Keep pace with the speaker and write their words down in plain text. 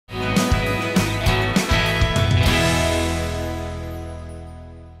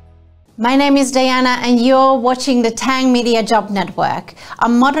My name is Diana and you're watching the Tang Media Job Network, a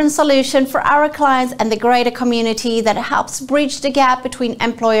modern solution for our clients and the greater community that helps bridge the gap between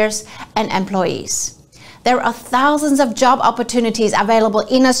employers and employees. There are thousands of job opportunities available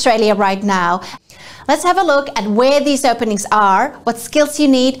in Australia right now. Let's have a look at where these openings are, what skills you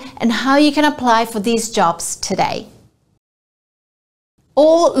need, and how you can apply for these jobs today.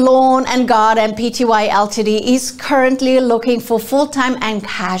 All Lawn and Garden Pty Ltd is currently looking for full-time and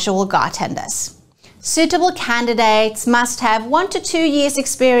casual gartenders. Suitable candidates must have 1 to 2 years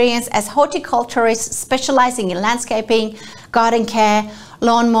experience as horticulturists specializing in landscaping, garden care,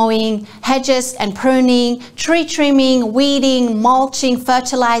 lawn mowing, hedges and pruning, tree trimming, weeding, mulching,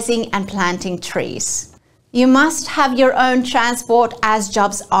 fertilizing and planting trees. You must have your own transport as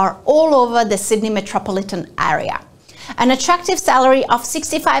jobs are all over the Sydney metropolitan area. An attractive salary of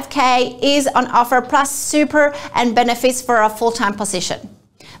 $65,000 is on offer plus super and benefits for a full-time position.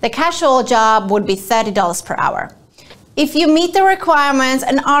 The casual job would be $30 per hour. If you meet the requirements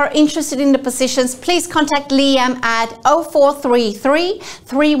and are interested in the positions, please contact Liam at 0433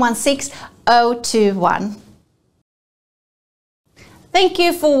 316 021. Thank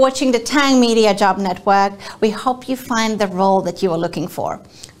you for watching the Tang Media Job Network. We hope you find the role that you are looking for.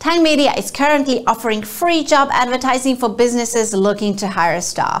 Tang Media is currently offering free job advertising for businesses looking to hire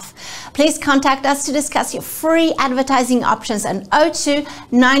staff. Please contact us to discuss your free advertising options on 02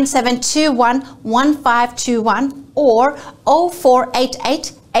 9721 1521 or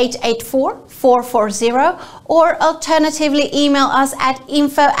 0488 884 440 or alternatively email us at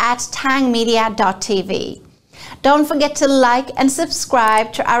info@tangmedia.tv. Don't forget to like and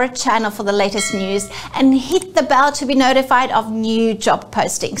subscribe to our channel for the latest news and hit the bell to be notified of new job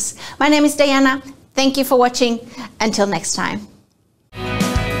postings. My name is Diana. Thank you for watching. Until next time.